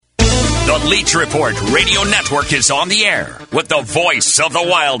The Leach Report Radio Network is on the air with the voice of the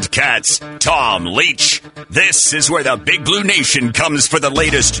Wildcats, Tom Leach. This is where the Big Blue Nation comes for the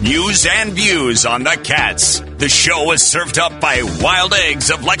latest news and views on the Cats. The show is served up by Wild Eggs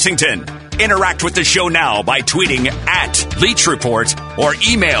of Lexington. Interact with the show now by tweeting at Leach Report or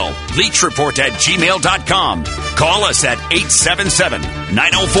email leachreport@gmail.com. Call us at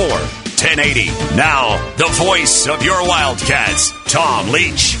 877-904-1080. Now, the voice of your Wildcats, Tom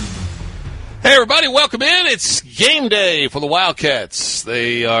Leach. Hey, everybody, welcome in. It's game day for the Wildcats.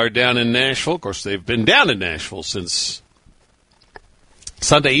 They are down in Nashville. Of course, they've been down in Nashville since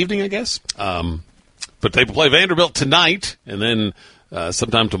Sunday evening, I guess. But they play Vanderbilt tonight, and then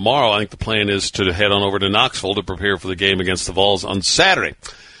sometime tomorrow, I think the plan is to head on over to Knoxville to prepare for the game against the Vols on Saturday.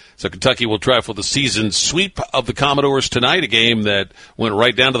 So Kentucky will try for the season sweep of the Commodores tonight, a game that went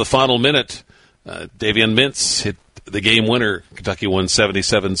right down to the final minute. Davion Mintz hit the game winner. Kentucky won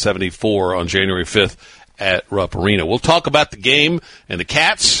 77-74 on January 5th at Rupp Arena. We'll talk about the game and the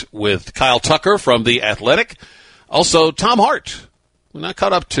Cats with Kyle Tucker from The Athletic. Also, Tom Hart. We're not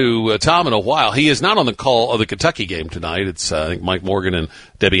caught up to Tom in a while. He is not on the call of the Kentucky game tonight. It's, I think, Mike Morgan and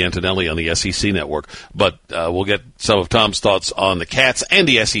Debbie Antonelli on the SEC network. But we'll get some of Tom's thoughts on the Cats and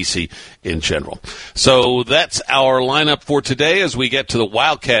the SEC in general. So that's our lineup for today as we get to the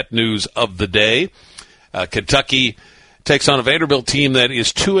Wildcat news of the day. Kentucky takes on a Vanderbilt team that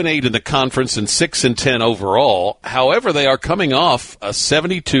is 2-8 in the conference and 6-10 overall. However, they are coming off a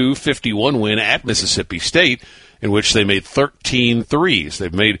 72-51 win at Mississippi State, in which they made 13 threes.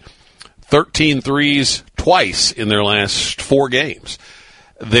 They've made 13 threes twice in their last 4 games.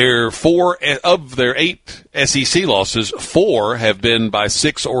 Of their 8 SEC losses, 4 have been by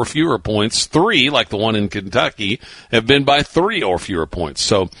 6 or fewer points. 3, like the one in Kentucky, have been by 3 or fewer points.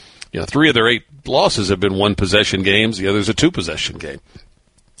 So, 3 of their 8 losses have been 1-possession games. The other's a 2-possession game.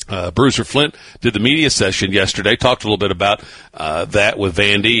 Bruiser Flint did the media session yesterday, talked a little bit about that with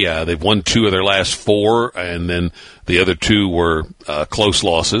Vandy. They've won 2 of their last 4, and then the other 2 were close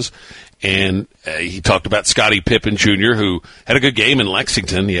losses. And he talked about Scottie Pippen Jr., who had a good game in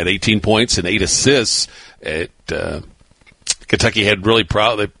Lexington. He had 18 points and 8 assists. Kentucky had really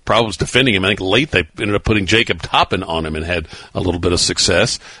problems defending him. I think late they ended up putting Jacob Toppin on him and had a little bit of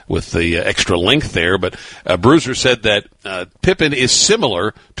success with the extra length there. But Bruiser said that Pippen is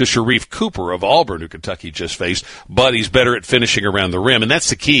similar to Sharif Cooper of Auburn, who Kentucky just faced, but he's better at finishing around the rim. And that's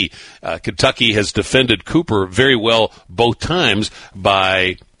the key. Kentucky has defended Cooper very well both times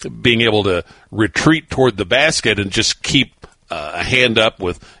by being able to retreat toward the basket and just keep a hand up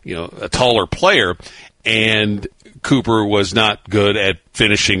with a taller player. And Cooper was not good at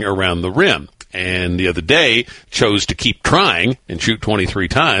finishing around the rim. And the other day chose to keep trying and shoot 23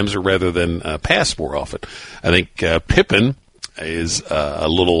 times rather than pass more often. I think Pippen is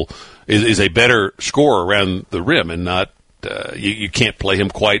is a better scorer around the rim, and not you can't play him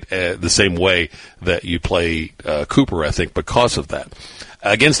quite the same way that you play Cooper, I think, because of that.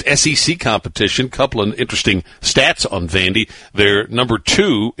 Against SEC competition, couple of interesting stats on Vandy. They're number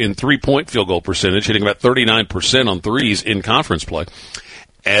 2 in three-point field goal percentage, hitting about 39% on threes in conference play.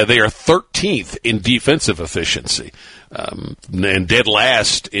 They are 13th in defensive efficiency, and dead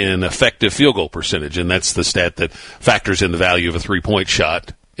last in effective field goal percentage, and that's the stat that factors in the value of a three-point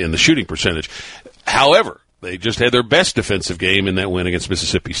shot in the shooting percentage. However, they just had their best defensive game in that win against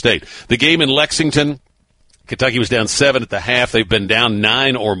Mississippi State. The game in Lexington, Kentucky was down 7 at the half. They've been down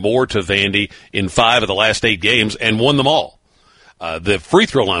 9 or more to Vandy in 5 of the last 8 games and won them all. The free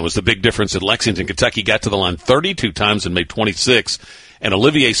throw line was the big difference at Lexington. Kentucky got to the line 32 times and made 26. And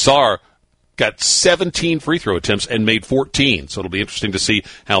Olivier Sarr got 17 free throw attempts and made 14. So it'll be interesting to see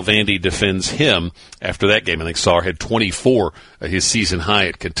how Vandy defends him after that game. I think Sarr had 24, his season high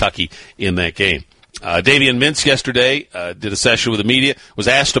at Kentucky in that game. Davion Mintz yesterday did a session with the media, was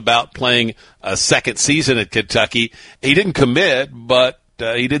asked about playing a second season at Kentucky. He didn't commit, but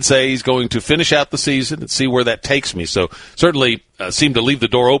he did say he's going to finish out the season and see where that takes me. So certainly seemed to leave the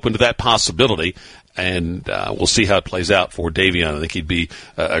door open to that possibility, and we'll see how it plays out for Davion. I think he'd be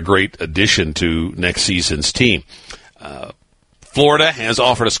a great addition to next season's team. Florida has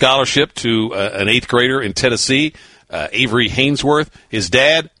offered a scholarship to an 8th grader in Tennessee, Avery Hainsworth. His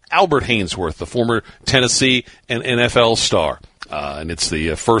dad, Albert Hainsworth, the former Tennessee and NFL star. And it's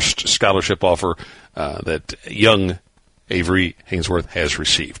the first scholarship offer that young Avery Hainsworth has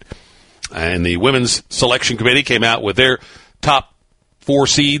received. And the women's selection committee came out with their top 4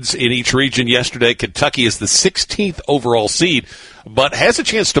 seeds in each region yesterday. Kentucky is the 16th overall seed, but has a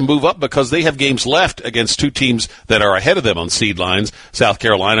chance to move up because they have games left against 2 teams that are ahead of them on seed lines, South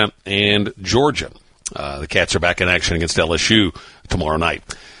Carolina and Georgia. The Cats are back in action against LSU tomorrow night.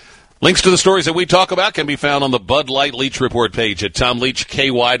 Links to the stories that we talk about can be found on the Bud Light Leach Report page at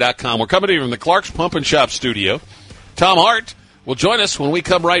TomLeachKY.com. We're coming to you from the Clark's Pump and Shop studio. Tom Hart will join us when we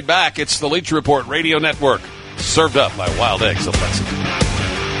come right back. It's the Leach Report Radio Network, served up by Wild Eggs of Lexington.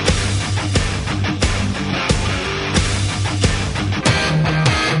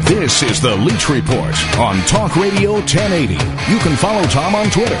 This is the Leach Report on Talk Radio 1080. You can follow Tom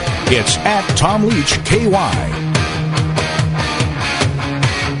on Twitter. It's at TomLeachKY.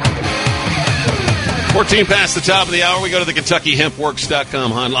 14 past the top of the hour. We go to the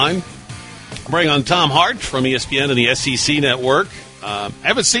KentuckyHempWorks.com hotline. Bring on Tom Hart from ESPN and the SEC Network.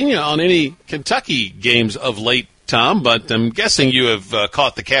 Haven't seen you on any Kentucky games of late, Tom, but I'm guessing you have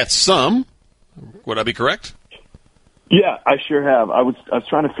caught the Cats some. Would I be correct? Yeah, I sure have. I was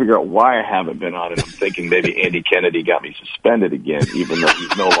trying to figure out why I haven't been on it. I'm thinking maybe Andy Kennedy got me suspended again, even though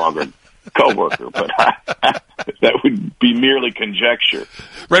he's no longer a coworker. But that would be merely conjecture.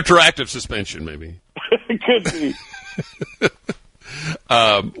 Retroactive suspension, maybe. It could be.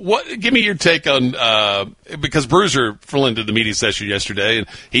 Give me your take on because Bruiser flew into the media session yesterday, and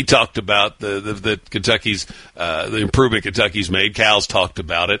he talked about the Kentucky's the improvement Kentucky's made. Cal's talked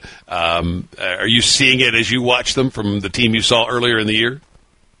about it. Are you seeing it as you watch them from the team you saw earlier in the year?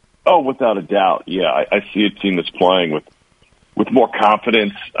 Oh, without a doubt. Yeah, I see a team that's playing with more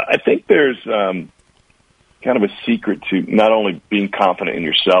confidence. I think there's kind of a secret to not only being confident in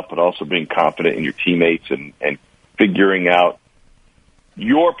yourself, but also being confident in your teammates and figuring out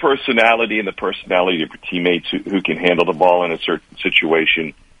your personality and the personality of your teammates who can handle the ball in a certain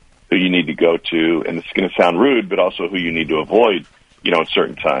situation, who you need to go to, and it's going to sound rude, but also who you need to avoid, at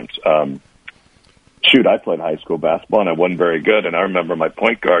certain times. I played high school basketball, and I wasn't very good, and I remember my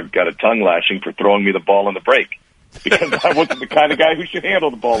point guard got a tongue lashing for throwing me the ball on the break because I wasn't the kind of guy who should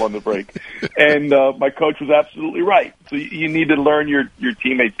handle the ball on the break. And my coach was absolutely right. So you need to learn your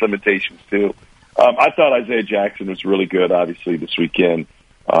teammates' limitations, too. I thought Isaiah Jackson was really good, obviously, this weekend.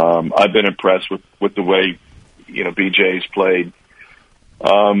 I've been impressed with the way, BJ's played.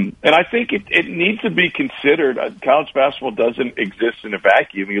 And I think it needs to be considered. College basketball doesn't exist in a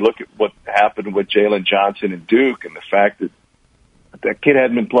vacuum. You look at what happened with Jalen Johnson and Duke and the fact that kid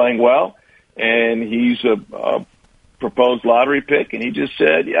hadn't been playing well, and he's a proposed lottery pick, and he just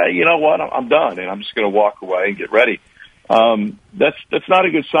said, yeah, you know what, I'm done, and I'm just going to walk away and get ready. That's not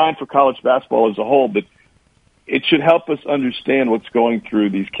a good sign for college basketball as a whole, but it should help us understand what's going through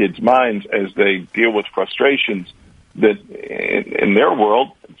these kids' minds as they deal with frustrations that in their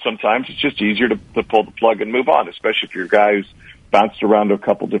world, sometimes it's just easier to pull the plug and move on, especially if you're a guy who's bounced around to a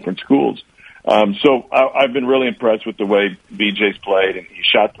couple different schools. So I've been really impressed with the way BJ's played, and he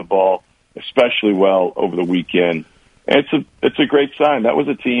shot the ball especially well over the weekend. And it's a great sign. That was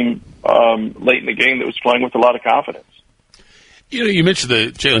a team late in the game that was playing with a lot of confidence. You mentioned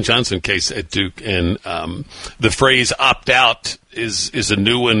the Jalen Johnson case at Duke, and the phrase "opt out" is a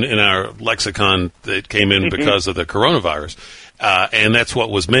new one in our lexicon that came in because of the coronavirus. And that's what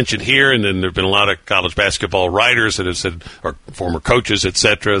was mentioned here. And then there have been a lot of college basketball writers that have said, or former coaches, et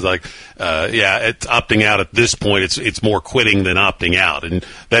cetera, like, it's opting out at this point. It's more quitting than opting out. And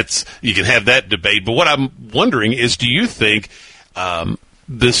you can have that debate. But what I'm wondering is, do you think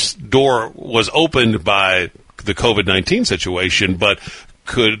this door was opened by the COVID-19 situation, but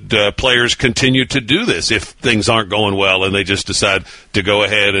could players continue to do this if things aren't going well and they just decide to go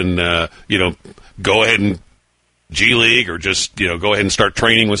ahead and, go ahead and G League or just, go ahead and start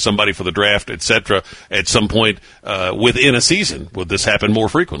training with somebody for the draft, et cetera, at some point within a season? Would this happen more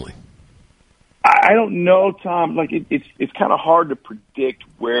frequently? I don't know, Tom. It's kind of hard to predict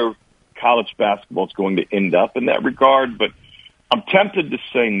where college basketball is going to end up in that regard, but I'm tempted to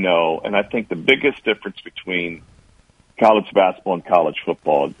say no, and I think the biggest difference between college basketball and college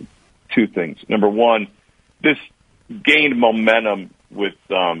football is two things. Number one, this gained momentum with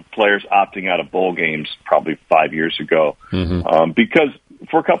players opting out of bowl games probably 5 years ago because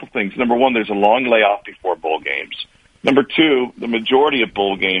for a couple things. Number one, there's a long layoff before bowl games. Number two, the majority of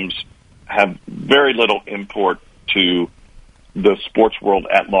bowl games have very little import to the sports world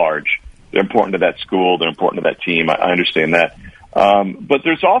at large. They're important to that school. They're important to that team. I understand that. But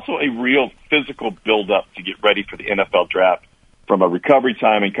there's also a real physical build-up to get ready for the NFL draft from a recovery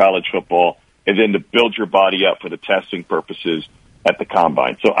time in college football and then to build your body up for the testing purposes at the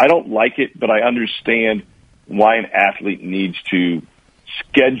combine. So I don't like it, but I understand why an athlete needs to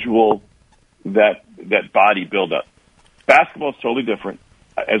schedule that body build-up. Basketball is totally different,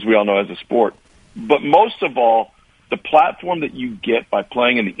 as we all know, as a sport. But most of all, the platform that you get by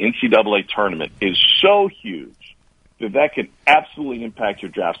playing in the NCAA tournament is so huge that can absolutely impact your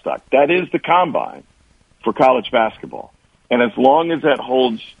draft stock. That is the combine for college basketball. And as long as that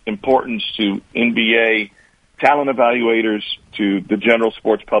holds importance to NBA talent evaluators, to the general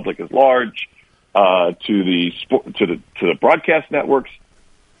sports public at large, to the broadcast networks,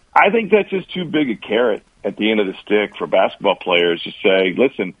 I think that's just too big a carrot at the end of the stick for basketball players to say,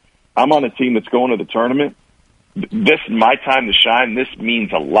 listen, I'm on a team that's going to the tournament. This is my time to shine. This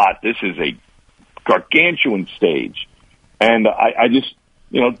means a lot. This is a gargantuan stage. And I just,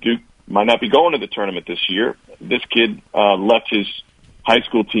 Duke might not be going to the tournament this year. This kid left his high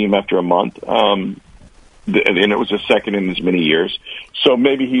school team after a month, and it was the second in as many years. So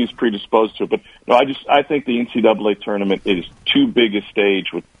maybe he's predisposed to it. But no, I think the NCAA tournament is too big a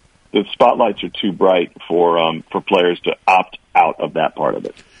stage. With the spotlights are too bright for players to opt out of that part of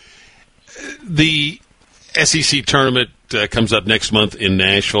it. The SEC tournament comes up next month in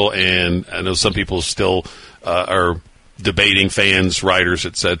Nashville, and I know some people still are debating, fans, writers,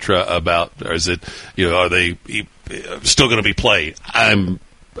 etc., about are they still going to be played? I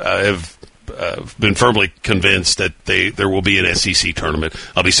have been firmly convinced that there will be an SEC tournament.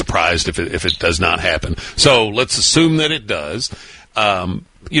 I'll be surprised if it does not happen. So let's assume that it does. I'm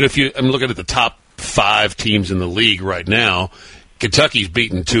looking at the top 5 teams in the league right now. Kentucky's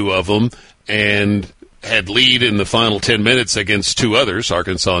beaten 2 of them and had lead in the final 10 minutes against 2 others,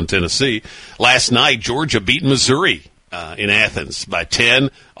 Arkansas and Tennessee. Last night, Georgia beat Missouri in Athens by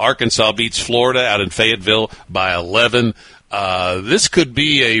 10. Arkansas beats Florida out in Fayetteville by 11. This could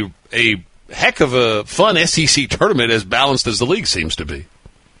be a heck of a fun SEC tournament, as balanced as the league seems to be.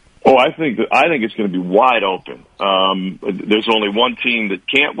 Oh, I think it's going to be wide open. There's only one team that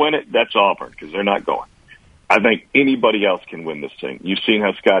can't win it. That's Auburn, because they're not going. I think anybody else can win this thing. You've seen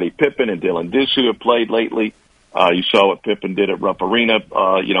how Scottie Pippen and Dylan Disu have played lately. You saw what Pippen did at Rupp Arena,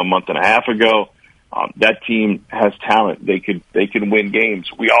 a month and a half ago. That team has talent. They can win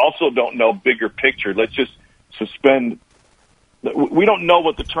games. We also don't know bigger picture. Let's just suspend. We don't know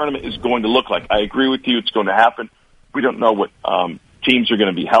what the tournament is going to look like. I agree with you. It's going to happen. We don't know what teams are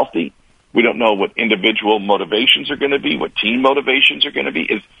going to be healthy. We don't know what individual motivations are going to be, what team motivations are going to be.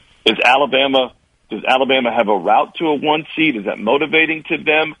 Does Alabama have a route to a 1 seed? Is that motivating to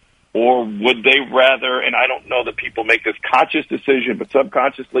them? Or would they rather, and I don't know that people make this conscious decision, but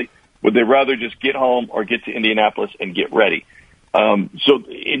subconsciously, would they rather just get home or get to Indianapolis and get ready?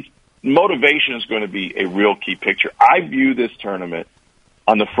 Motivation is going to be a real key picture. I view this tournament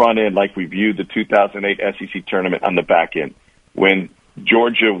on the front end like we viewed the 2008 SEC tournament on the back end, when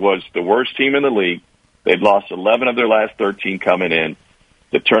Georgia was the worst team in the league. They'd lost 11 of their last 13 coming in.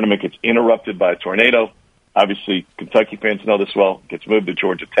 The tournament gets interrupted by a tornado. Obviously, Kentucky fans know this well. Gets moved to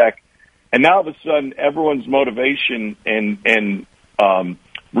Georgia Tech. And now all of a sudden, everyone's motivation and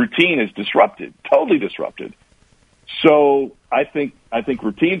routine is disrupted, totally disrupted. So I think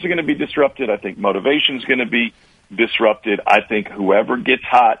routines are going to be disrupted. I think motivation is going to be disrupted. I think whoever gets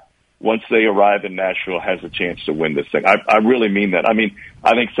hot once they arrive in Nashville has a chance to win this thing. I really mean that. I mean,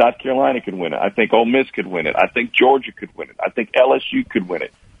 I think South Carolina could win it. I think Ole Miss could win it. I think Georgia could win it. I think LSU could win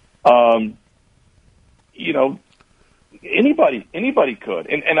it. Anybody could.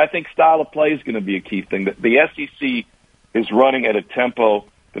 And I think style of play is going to be a key thing. The SEC is running at a tempo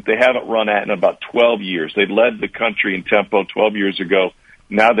that they haven't run at in about 12 years. They led the country in tempo 12 years ago.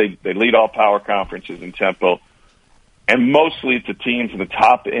 Now they lead all power conferences in tempo. And mostly it's the teams in the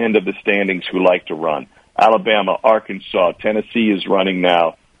top end of the standings who like to run. Alabama, Arkansas, Tennessee is running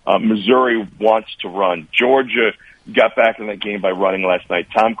now. Missouri wants to run. Georgia got back in that game by running last night.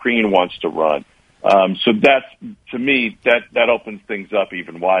 Tom Crean wants to run. So that's, to me, that opens things up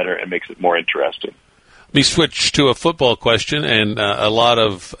even wider and makes it more interesting. Let me switch to a football question, and a lot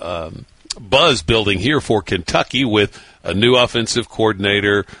of buzz building here for Kentucky with a new offensive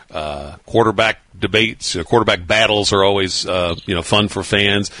coordinator. Quarterback debates, quarterback battles are always fun for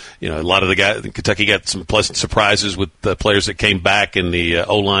fans. A lot of the guys, Kentucky got some pleasant surprises with the players that came back in the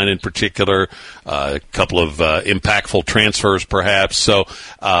O-line in particular. A couple of impactful transfers, perhaps. So,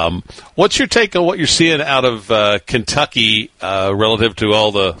 what's your take on what you're seeing out of Kentucky relative to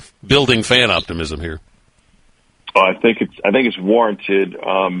all the building fan optimism here? Oh, I think it's warranted.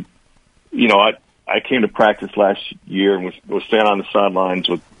 I came to practice last year and was standing on the sidelines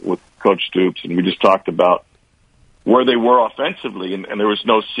with Coach Stoops, and we just talked about where they were offensively, and there was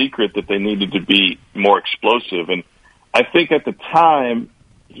no secret that they needed to be more explosive. And I think at the time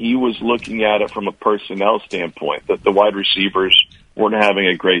he was looking at it from a personnel standpoint, that the wide receivers weren't having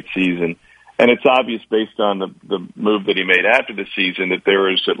a great season. And it's obvious based on the move that he made after the season that there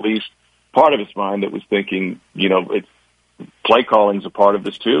was at least part of his mind that was thinking, it's play calling is a part of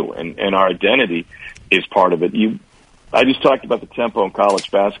this too, and our identity is part of it. I just talked about the tempo in college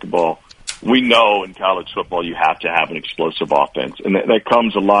basketball. we know in college football you have to have an explosive offense, and that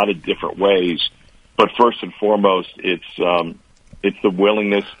comes a lot of different ways. But first and foremost, it's the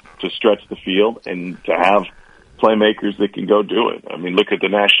willingness to stretch the field and to have playmakers that can go do it. I mean, look at the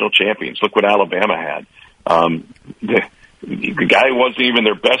national champions. Look what Alabama had. The guy who wasn't even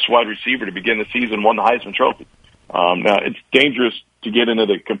their best wide receiver to begin the season won the Heisman Trophy. Now, it's dangerous to get into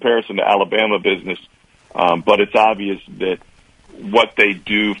the comparison to Alabama business, but it's obvious that what they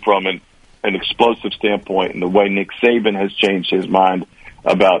do from an explosive standpoint and the way Nick Saban has changed his mind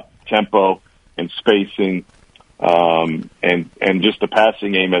about tempo and spacing and just the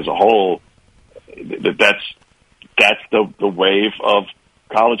passing game as a whole, that's the wave of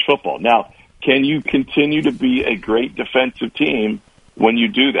college football. Now, can you continue to be a great defensive team when you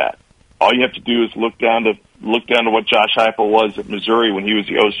do that? All you have to do is look down to what Josh Heupel was at Missouri when he was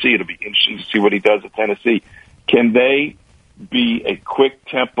the OC. It'll be interesting to see what he does at Tennessee. Can they be a quick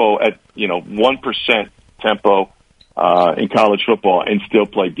tempo at 1% tempo in college football and still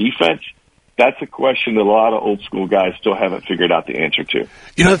play defense? That's a question that a lot of old school guys still haven't figured out the answer to.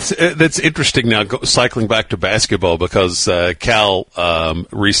 That's interesting now, cycling back to basketball, because Cal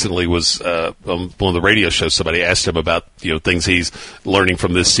recently was on one of the radio shows. Somebody asked him about things he's learning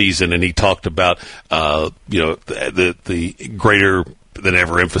from this season, and he talked about the greater than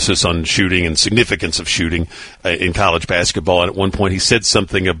ever emphasis on shooting and significance of shooting in college basketball. And at one point he said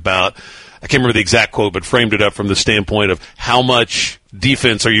something about, I can't remember the exact quote, but framed it up from the standpoint of how much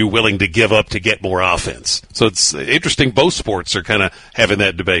defense are you willing to give up to get more offense. So it's interesting. Both sports are kind of having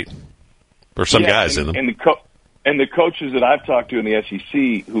that debate, or some guys in them. And the coaches that I've talked to in the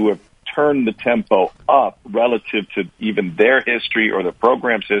SEC who have turned the tempo up relative to even their history or the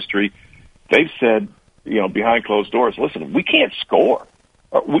program's history, they've said, behind closed doors, listen, we can't score.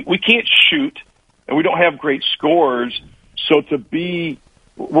 We can't shoot, and we don't have great scores. So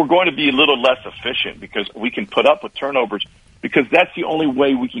we're going to be a little less efficient because we can put up with turnovers, because that's the only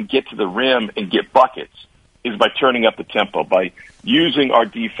way we can get to the rim and get buckets is by turning up the tempo, by using our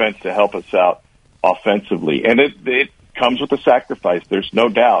defense to help us out offensively. And it comes with a sacrifice. There's no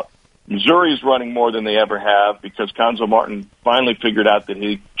doubt. Missouri's running more than they ever have because Cuonzo Martin finally figured out that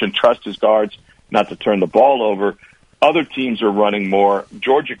he can trust his guards not to turn the ball over. Other teams are running more.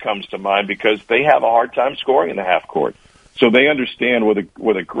 Georgia comes to mind because they have a hard time scoring in the half court. So they understand with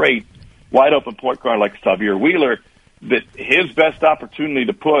a great wide open point guard like Xavier Wheeler that his best opportunity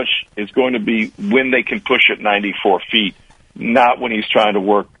to push is going to be when they can push at 94 feet, not when he's trying to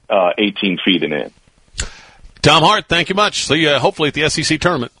work 18 feet and in. Tom Hart, thank you much. See you hopefully at the SEC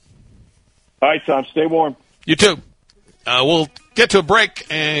tournament. All right, Tom, stay warm. You too. We'll get to a break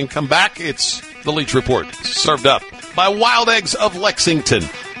and come back. It's the Leach Report, served up by Wild Eggs of Lexington,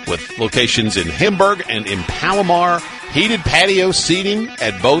 with locations in Hamburg and in Palomar. Heated patio seating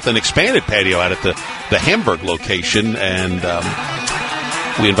at both, an expanded patio out at the Hamburg location. And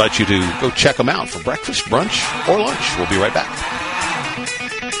we invite you to go check them out for breakfast, brunch, or lunch. We'll be right back.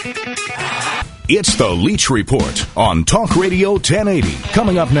 It's the Leach Report on Talk Radio 1080.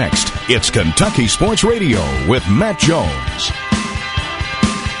 Coming up next, it's Kentucky Sports Radio with Matt Jones.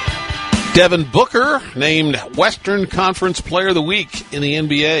 Devin Booker named Western Conference Player of the Week in the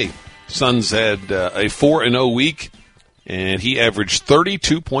NBA. Suns had a 4-0 week, and he averaged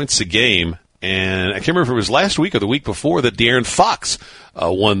 32 points a game. And I can't remember if it was last week or the week before that De'Aaron Fox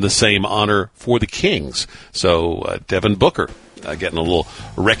won the same honor for the Kings. So Devin Booker getting a little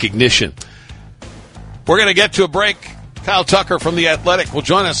recognition. We're going to get to a break. Kyle Tucker from The Athletic will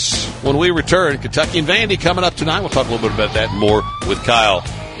join us when we return. Kentucky and Vandy coming up tonight. We'll talk a little bit about that and more with Kyle.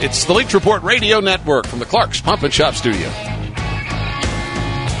 It's the Leach Report Radio Network from the Clark's Pump and Shop Studio.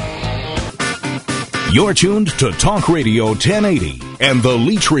 You're tuned to Talk Radio 1080 and the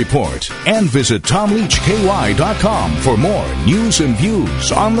Leach Report. And visit TomLeachKY.com for more news and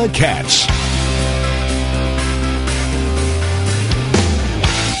views on the Cats.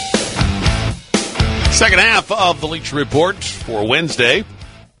 Second half of the Leach Report for Wednesday.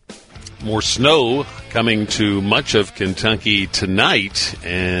 More snow coming to much of Kentucky tonight,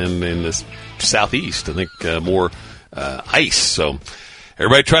 and in the southeast, I think more ice. So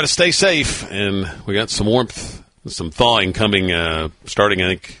everybody try to stay safe, and we got some warmth, some thawing coming starting, I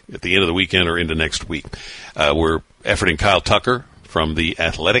think, at the end of the weekend or into next week. We're efforting Kyle Tucker from The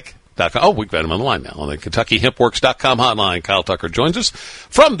Athletic. Oh, we've got him on the line now on the KentuckyHempWorks.com hotline. Kyle Tucker joins us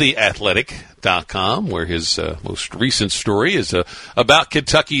from TheAthletic.com, where his most recent story is about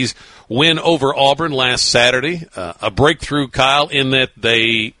Kentucky's win over Auburn last Saturday. A breakthrough, Kyle, in that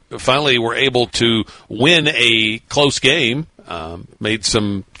they finally were able to win a close game. Made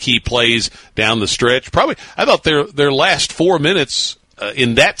some key plays down the stretch. Probably, I thought their last 4 minutes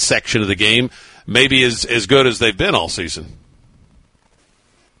in that section of the game maybe as good as they've been all season.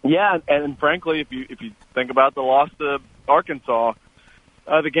 Yeah, and frankly, if you think about the loss to Arkansas,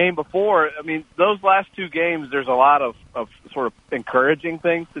 the game before, I mean, those last two games, there's a lot of sort of encouraging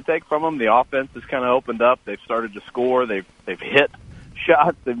things to take from them. The offense has kind of opened up. They've started to score. They've hit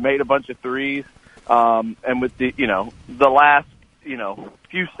shots. They've made a bunch of threes. And with the last,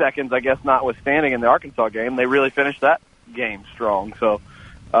 few seconds, I guess, notwithstanding in the Arkansas game, they really finished that game strong. So,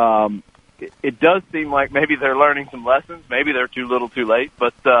 it does seem like maybe they're learning some lessons. Maybe they're too little, too late.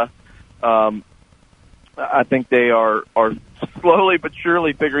 But I think they are slowly but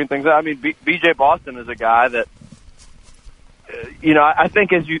surely figuring things out. I mean, B.J. Boston is a guy that, I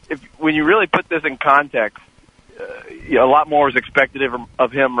think when you really put this in context, a lot more is expected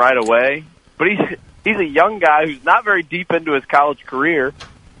of him right away. But he's a young guy who's not very deep into his college career,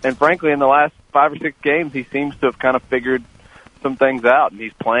 and frankly, in the last 5 or 6 games, he seems to have kind of figured some things out, and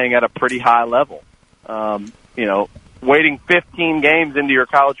he's playing at a pretty high level. Waiting 15 games into your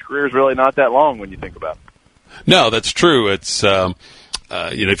college career is really not that long when you think about it. No, that's true. It's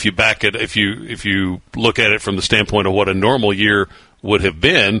if you back it, if you look at it from the standpoint of what a normal year would have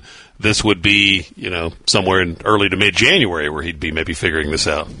been, this would be somewhere in early to mid January where he'd be maybe figuring this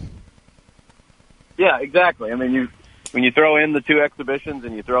out. Yeah, exactly. I mean, when you throw in the 2 exhibitions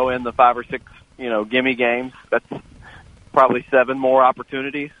and you throw in the 5 or 6 gimme games, that's probably 7 more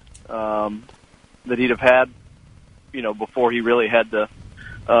opportunities that he'd have had before he really had to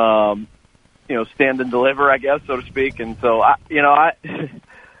stand and deliver, I guess, so to speak. And so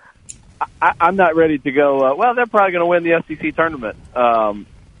I'm not ready to go, well, they're probably going to win the SEC tournament.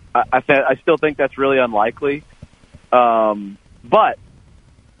 I still think that's really unlikely. But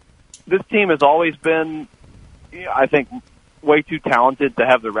this team has always been, I think, way too talented to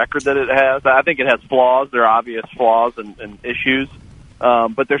have the record that it has. I think it has flaws. There are obvious flaws and issues.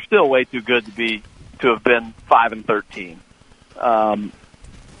 But they're still way too good to have been 5-13.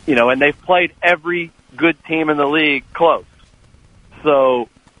 And they've played every good team in the league close. So,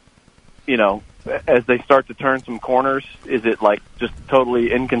 as they start to turn some corners, is it like just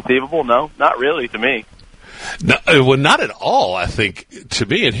totally inconceivable? No, not really to me. No, well, not at all, I think, to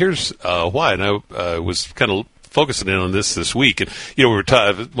me. And here's why. And I was kind of focusing in on this week. And, we were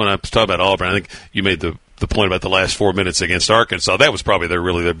when I was talking about Auburn, I think you made the point about the last 4 minutes against Arkansas. That was probably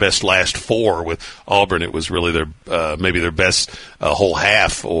their best last 4. With Auburn, it was really their maybe their best whole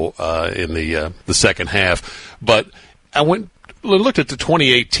half in the second half. But I looked at the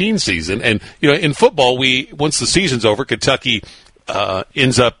 2018 season, and in football, once the season's over, Kentucky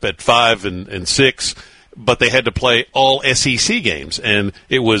ends up at 5-6, but they had to play all SEC games, and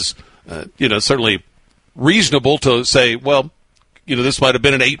it was certainly reasonable to say, well, this might have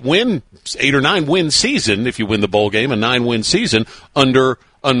been an 8 or 9 win season if you win the bowl game, a 9-win season under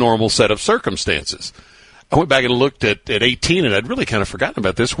a normal set of circumstances. I went back and looked at 18, and I'd really kind of forgotten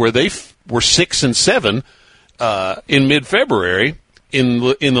about this, where they were 6-7 in mid-February in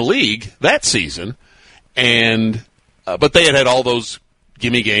the league that season, and but they had all those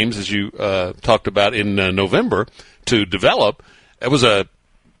gimme games, as you talked about, in November to develop. It was a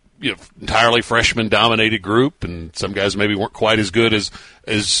entirely freshman-dominated group, and some guys maybe weren't quite as good as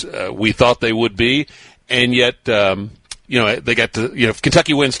we thought they would be, and yet they got to if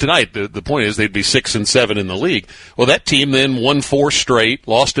Kentucky wins tonight, the point is they'd be 6-7 in the league. Well, that team then won 4 straight,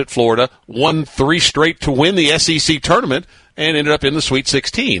 lost at Florida, won 3 straight to win the SEC tournament, and ended up in the Sweet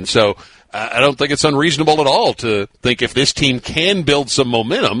 16. So I don't think it's unreasonable at all to think if this team can build some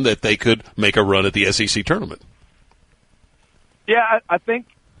momentum that they could make a run at the SEC tournament. Yeah, I think.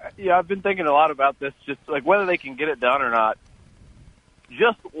 Yeah, I've been thinking a lot about this, just like whether they can get it done or not.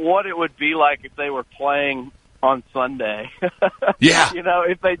 Just what it would be like if they were playing on Sunday. Yeah.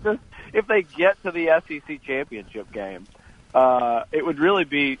 If they get to the SEC championship game, it would really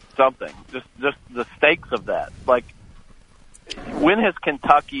be something. Just the stakes of that. Like, when has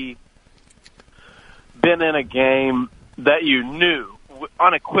Kentucky been in a game that you knew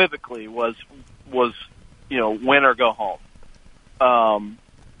unequivocally was win or go home?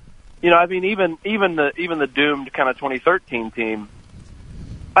 Even the doomed kind of 2013 team,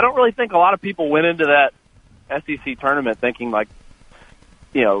 I don't really think a lot of people went into that SEC tournament thinking they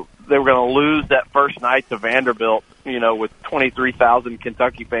were going to lose that first night to Vanderbilt, with 23,000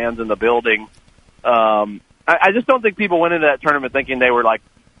 Kentucky fans in the building. I just don't think people went into that tournament thinking they were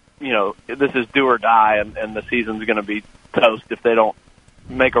this is do or die and the season's going to be toast if they don't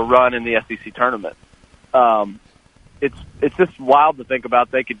make a run in the SEC tournament. It's just wild to think about.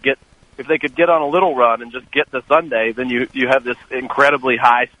 If they could get on a little run and just get to Sunday, then you have this incredibly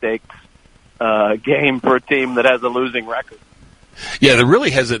high stakes game for a team that has a losing record. Yeah, there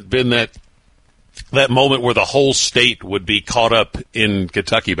really hasn't been that moment where the whole state would be caught up in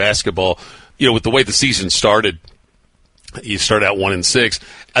Kentucky basketball. With the way the season started, you start out 1-6.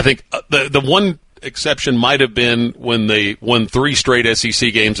 I think the one exception might have been when they won 3 straight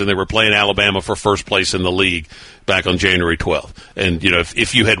SEC games and they were playing Alabama for first place in the league back on January 12th. And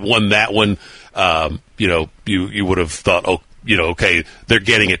if you had won that one, you would have thought, okay, they're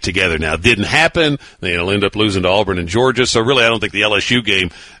getting it together now. Didn't happen. They'll end up losing to Auburn and Georgia. So really, I don't think the LSU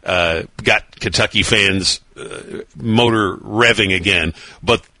game got Kentucky fans motor revving again.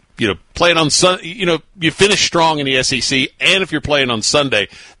 But playing on Sunday, you finish strong in the SEC, and if you're playing on Sunday,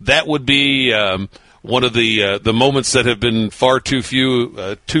 that would be one of the moments that have been far too few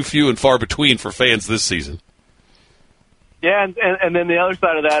and far between for fans this season. Yeah, and then the other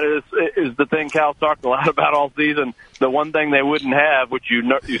side of that is the thing Cal talked a lot about all season. The one thing they wouldn't have, which you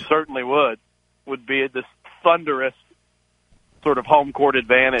certainly would be this thunderous sort of home court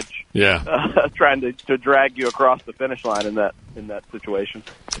advantage. Yeah, trying to drag you across the finish line in that situation.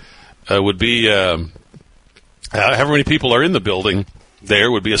 Would be however many people are in the building.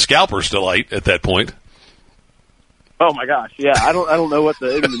 There would be a scalper's delight at that point. Oh my gosh, yeah. I don't know what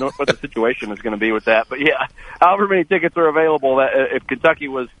the situation is going to be with that, but yeah, however many tickets are available, that if Kentucky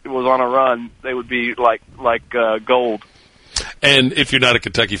was on a run, they would be like gold. And if you're not a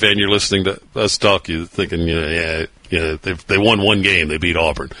Kentucky fan, you're listening to us talk, you're thinking, they won one game, they beat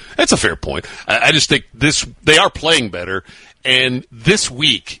Auburn. That's a fair point. I just think they are playing better. And this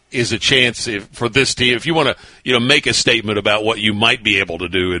week is a chance for this team. If you want to, make a statement about what you might be able to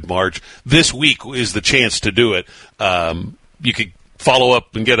do in March, this week is the chance to do it. You could follow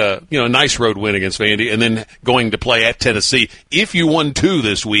up and get a nice road win against Vandy, and then going to play at Tennessee. If you won 2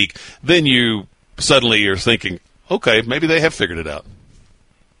 this week, then you suddenly are thinking, okay, maybe they have figured it out.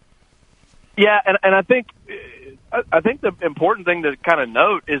 Yeah, and I think the important thing to kind of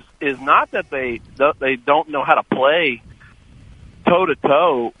note is not that they don't know how to play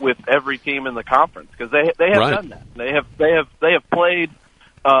toe-to-toe with every team in the conference, because they have right. done that. They have played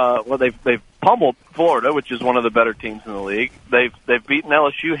they've pummeled Florida, which is one of the better teams in the league. They've beaten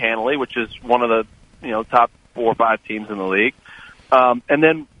LSU handily, which is one of the top 4 or 5 teams in the league. And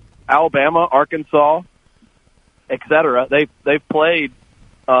then Alabama, Arkansas, etc. They've played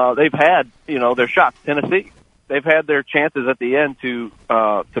they've had their shots. Tennessee, they've had their chances at the end to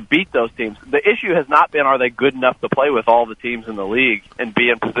beat those teams. The issue has not been, are they good enough to play with all the teams in the league and be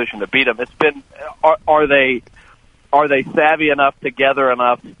in position to beat them? It's been, are they savvy enough, together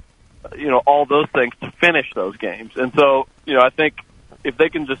enough, all those things to finish those games? And so, I think if they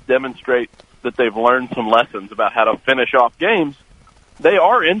can just demonstrate that they've learned some lessons about how to finish off games, they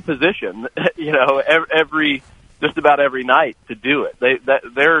are in position, just about every night to do it.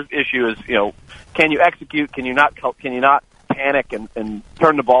 Their issue is, can you execute? Can you not panic and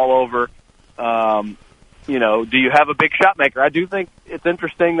turn the ball over? Do you have a big shot maker? I do think it's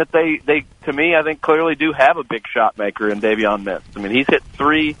interesting that they to me, I think clearly do have a big shot maker in Davion Mintz. I mean, he's hit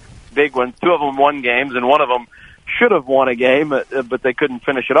 3 big ones. 2 of them won games, and one of them should have won a game, but they couldn't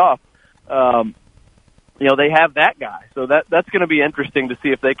finish it off. They have that guy. So that's going to be interesting to see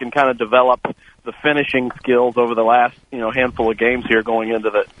if they can kind of develop the finishing skills over the last, handful of games here going into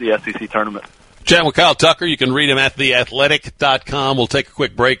the SEC tournament. Chatting with Kyle Tucker. You can read him at theathletic.com. We'll take a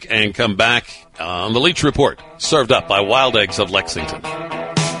quick break and come back on the Leach Report, served up by Wild Eggs of Lexington.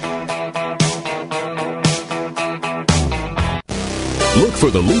 Look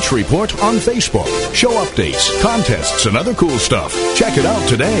for the Leach Report on Facebook. Show updates, contests, and other cool stuff. Check it out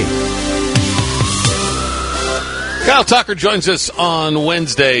today. Kyle Tucker joins us on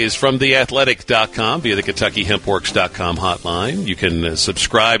Wednesdays from theathletic.com via the KentuckyHempWorks.com hotline. You can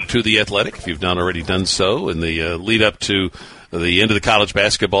subscribe to The Athletic if you've not already done so in the lead up to the end of the college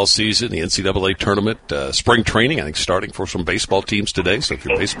basketball season, the NCAA tournament, spring training, I think starting for some baseball teams today. So if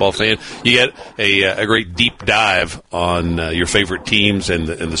you're a baseball fan, you get a great deep dive on your favorite teams and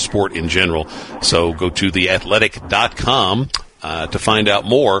the sport in general. So go to theathletic.com to find out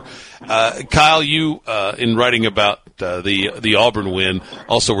more. Kyle, you in writing about the Auburn win,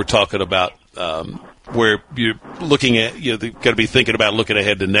 also were talking about where you're looking at, they've got to be thinking about looking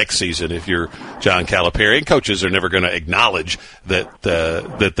ahead to next season if you're John Calipari. And coaches are never going to acknowledge that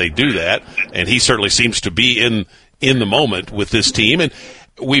they do that, and he certainly seems to be in the moment with this team. And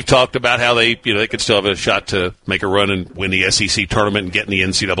we've talked about how they could still have a shot to make a run and win the SEC tournament and get in the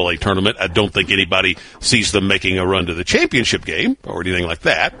NCAA tournament. I don't think anybody sees them making a run to the championship game or anything like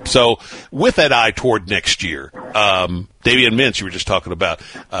that. So with that eye toward next year, Davian Mintz, you were just talking about,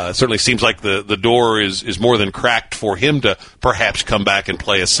 certainly seems like the door is more than cracked for him to perhaps come back and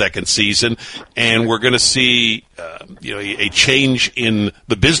play a second season. And we're going to see, a change in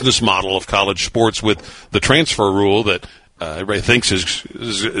the business model of college sports with the transfer rule that everybody thinks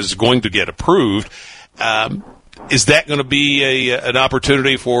is going to get approved. Is that going to be an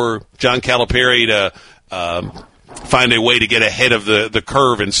opportunity for John Calipari to find a way to get ahead of the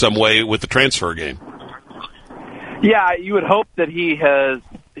curve in some way with the transfer game? Yeah, you would hope that he has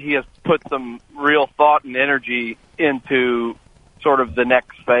put some real thought and energy into sort of the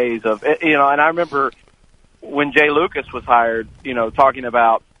next phase of, and I remember when Jay Lucas was hired, talking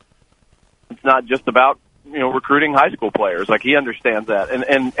about it's not just about recruiting high school players. Like, he understands that,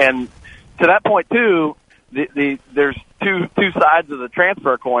 and to that point too, there's two sides of the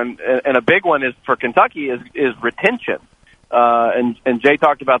transfer coin, and a big one is for Kentucky is retention. And Jay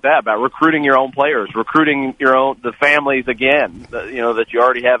talked about that, about recruiting your own players, recruiting the families again, that you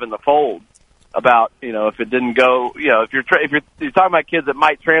already have in the fold. About if it didn't go, if you're talking about kids that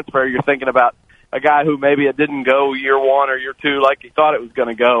might transfer, you're thinking about a guy who maybe it didn't go year one or year two like he thought it was going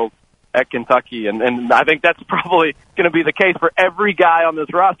to go at Kentucky, and I think that's probably going to be the case for every guy on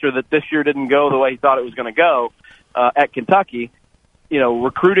this roster that this year didn't go the way he thought it was going to go at Kentucky.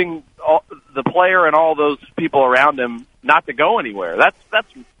 Recruiting the player and all those people around him not to go anywhere. That's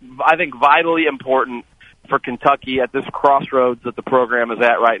I think vitally important for Kentucky at this crossroads that the program is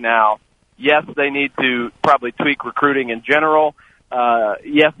at right now. Yes, they need to probably tweak recruiting in general.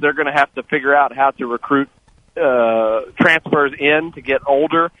 Yes, they're going to have to figure out how to recruit transfers in to get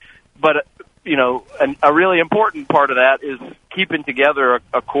older. But, a really important part of that is keeping together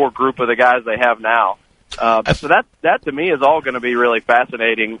a core group of the guys they have now. So that to me is all going to be really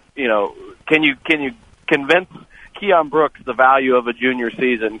fascinating. Can you convince Keon Brooks the value of a junior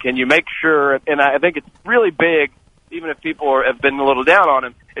season? Can you make sure, and I think it's really big, even if people have been a little down on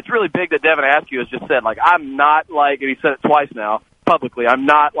him, it's really big that Devin Askew has just said, I'm not like, and he said it twice now publicly, I'm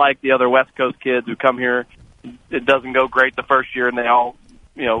not like the other West Coast kids who come here, it doesn't go great the first year, and they all,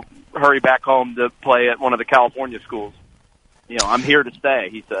 hurry back home to play at one of the California schools. I'm here to stay,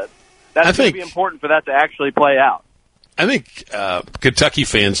 he said. That's going to be important for that to actually play out. I think Kentucky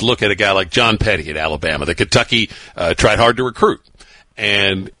fans look at a guy like John Petty at Alabama. The Kentucky tried hard to recruit,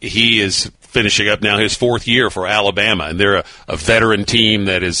 and he is finishing up now his fourth year for Alabama, and they're a veteran team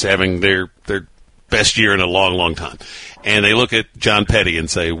that is having their best year in a long, long time. And they look at John Petty and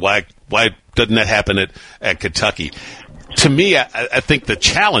say, why doesn't that happen at Kentucky? To me, I think the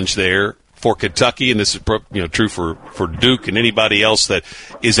challenge there for Kentucky, and this is true for Duke and anybody else that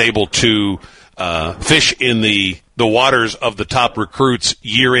is able to fish in the waters of the top recruits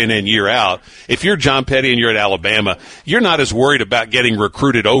year in and year out. If you're John Petty and you're at Alabama, you're not as worried about getting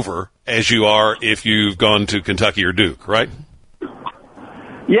recruited over as you are if you've gone to Kentucky or Duke, right?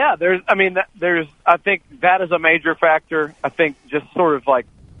 Yeah, I think that is a major factor. I think just sort of like,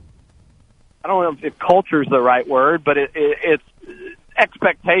 I don't know if culture is the right word, but it's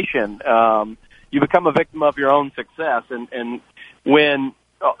expectation. You become a victim of your own success, and when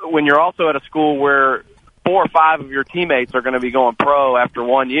you're also at a school where 4 or 5 of your teammates are going to be going pro after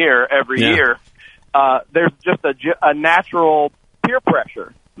 1 year every year, there's just a natural peer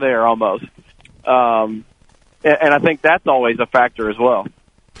pressure there almost, and I think that's always a factor as well.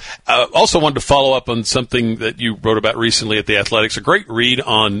 Also wanted to follow up on something that you wrote about recently at The Athletics, a great read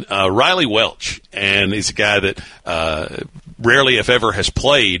on Riley Welch, and he's a guy that rarely, if ever, has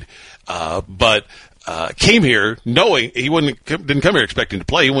played, but came here knowing he didn't come here expecting to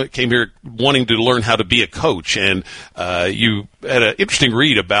play. He came here wanting to learn how to be a coach, and you had an interesting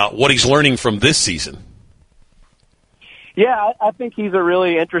read about what he's learning from this season. Yeah, I think he's a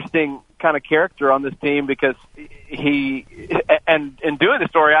really interesting kind of character on this team because and in doing the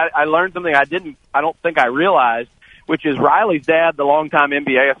story, I learned something I don't think I realized, which is Riley's dad, the longtime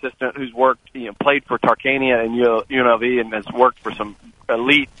NBA assistant who's played for Tarkania and UNLV and has worked for some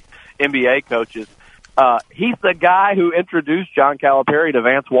elite NBA coaches. He's the guy who introduced John Calipari to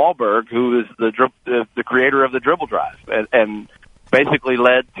Vance Wahlberg, who is the creator of the dribble drive, and basically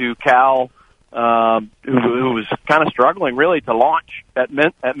led to Cal, who was kind of struggling really to launch at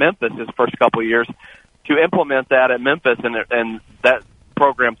Memphis his first couple of years, to implement that at Memphis, and that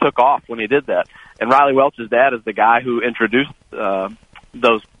program took off when he did that. And Riley Welch's dad is the guy who introduced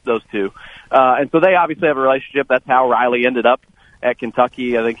those two, and so they obviously have a relationship. That's how Riley ended up at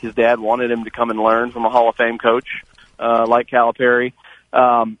Kentucky. I think his dad wanted him to come and learn from a Hall of Fame coach like Calipari.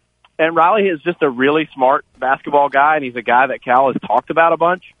 And Riley is just a really smart basketball guy, and he's a guy that Cal has talked about a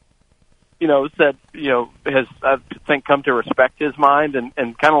bunch. Said, has, I think, come to respect his mind and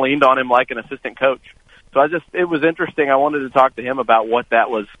kind of leaned on him like an assistant coach. So it was interesting. I wanted to talk to him about what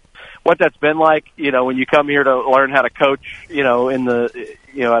that's been like, when you come here to learn how to coach,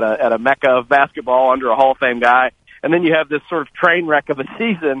 at a mecca of basketball under a Hall of Fame guy. And then you have this sort of train wreck of a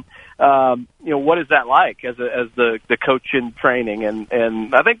season. What is that like as the coach in training?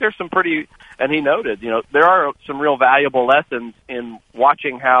 And I think there's some pretty, and he noted, there are some real valuable lessons in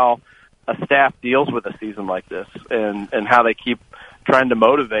watching how a staff deals with a season like this and how they keep trying to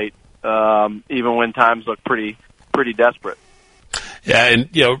motivate, even when times look pretty desperate. Yeah. And,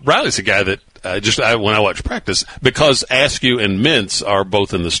 Riley's a guy that, when I watch practice, because Askew and Mintz are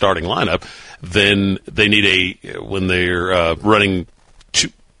both in the starting lineup, then they need when they're running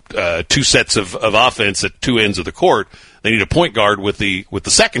two sets of offense at two ends of the court, they need a point guard with the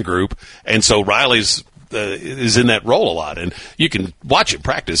second group, and so Riley's is in that role a lot, and you can watch him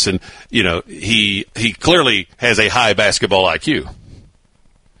practice, and he clearly has a high basketball IQ.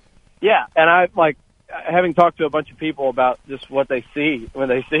 Yeah, and having talked to a bunch of people about just what they see when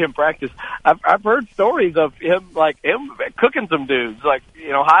they see him practice, I've heard stories of him cooking some dudes,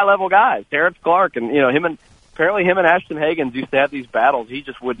 high level guys, Terrence Clark, and him and Ashton Hagans used to have these battles. He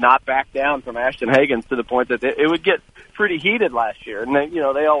just would not back down from Ashton Hagans to the point that it would get pretty heated last year, and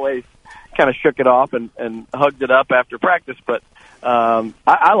they always kind of shook it off and hugged it up after practice. But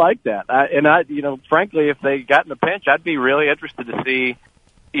I like that, frankly, if they got in a pinch, I'd be really interested to see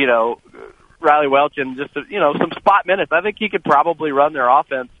Riley Welch in just some spot minutes. I think he could probably run their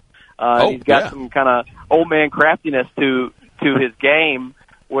offense. He's got some kind of old man craftiness to his game,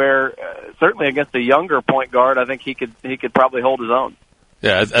 where certainly against a younger point guard, I think he could probably hold his own.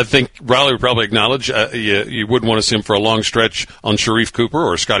 Yeah, I think Riley would probably acknowledge you wouldn't want to see him for a long stretch on Sharif Cooper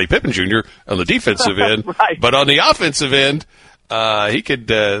or Scottie Pippen Jr. on the defensive end, right. But on the offensive end, they could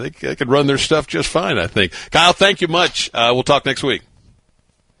run their stuff just fine, I think. Kyle, thank you much. We'll talk next week.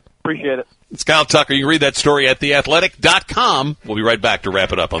 Appreciate it. It's Kyle Tucker. You can read that story at theathletic.com. We'll be right back to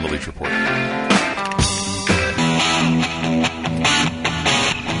wrap it up on the Leach Report.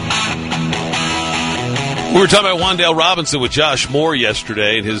 We were talking about Wan'Dale Robinson with Josh Moore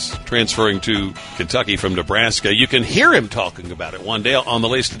yesterday and his transferring to Kentucky from Nebraska. You can hear him talking about it, Wan'Dale, on the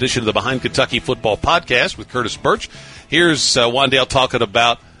latest edition of the Behind Kentucky Football podcast with Curtis Birch. Here's Wan'Dale talking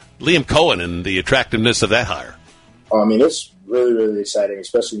about Liam Cohen and the attractiveness of that hire. It's really, really exciting,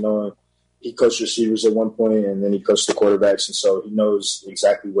 especially knowing he coached receivers at one point and then he coached the quarterbacks, and so he knows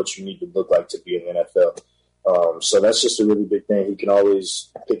exactly what you need to look like to be in the NFL. So that's just a really big thing. He can always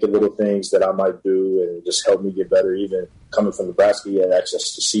pick at little things that I might do and just help me get better. Even coming from Nebraska, he had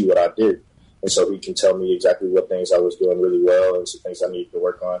access to see what I did. And so he can tell me exactly what things I was doing really well and some things I needed to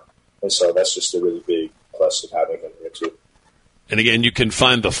work on. And so that's just a really big plus of having him here too. And again, you can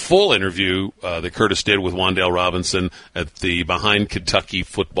find the full interview that Curtis did with Wan'Dale Robinson at the Behind Kentucky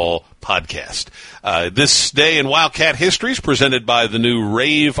Football podcast. This day in Wildcat history is presented by the new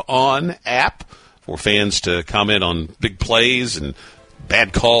Rave On app for fans to comment on big plays and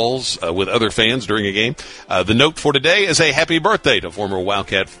bad calls with other fans during a game. The note for today is a happy birthday to former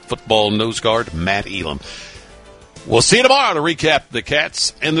Wildcat football nose guard Matt Elam. We'll see you tomorrow to recap the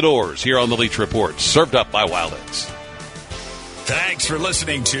Cats and the Doors here on the Leach Report, served up by Wild Eggs. Thanks for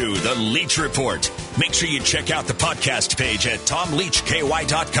listening to The Leach Report. Make sure you check out the podcast page at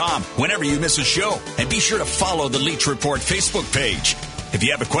TomLeachKY.com whenever you miss a show. And be sure to follow The Leach Report Facebook page. If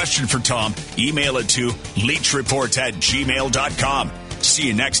you have a question for Tom, email it to leachreport@gmail.com. See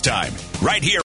you next time, right here.